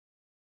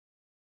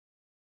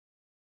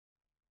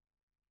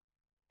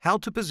How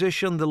to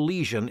position the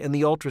lesion in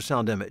the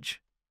ultrasound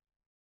image.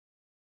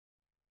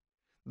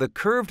 The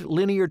curved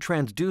linear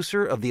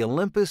transducer of the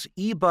Olympus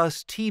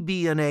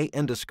EBUS-TBNA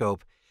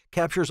endoscope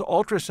captures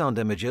ultrasound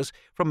images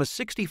from a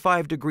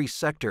 65-degree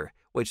sector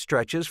which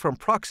stretches from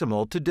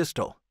proximal to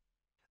distal.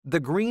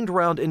 The greened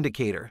round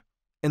indicator,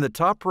 in the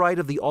top right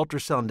of the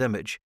ultrasound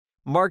image,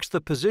 marks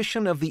the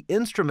position of the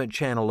instrument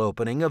channel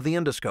opening of the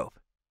endoscope.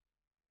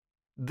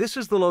 This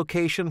is the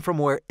location from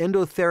where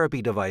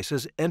endotherapy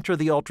devices enter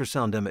the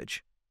ultrasound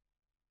image.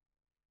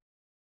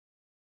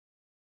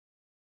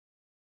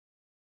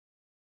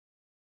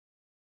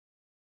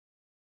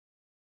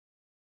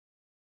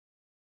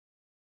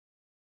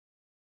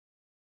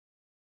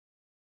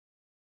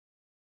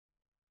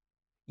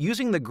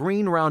 Using the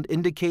green round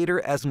indicator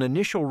as an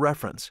initial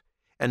reference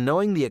and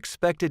knowing the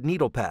expected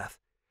needle path,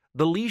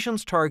 the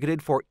lesions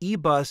targeted for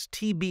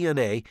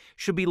EBUS-TBNA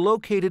should be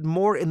located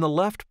more in the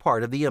left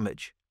part of the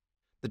image.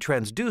 The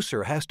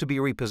transducer has to be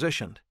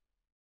repositioned.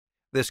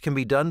 This can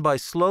be done by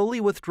slowly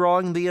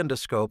withdrawing the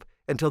endoscope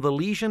until the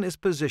lesion is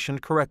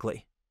positioned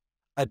correctly.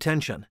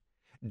 Attention!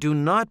 Do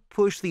not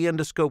push the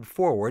endoscope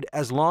forward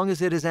as long as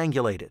it is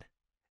angulated.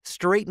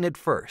 Straighten it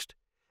first,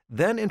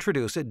 then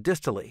introduce it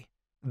distally,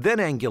 then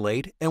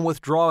angulate and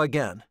withdraw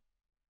again.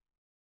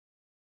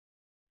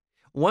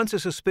 Once a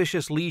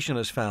suspicious lesion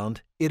is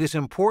found, it is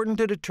important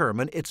to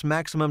determine its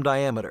maximum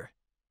diameter.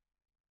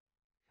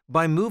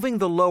 By moving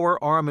the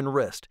lower arm and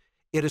wrist,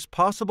 it is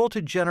possible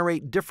to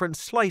generate different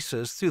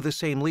slices through the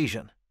same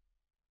lesion.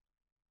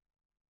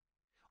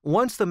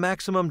 Once the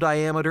maximum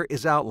diameter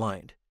is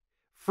outlined,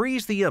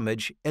 freeze the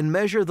image and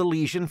measure the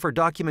lesion for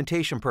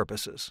documentation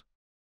purposes.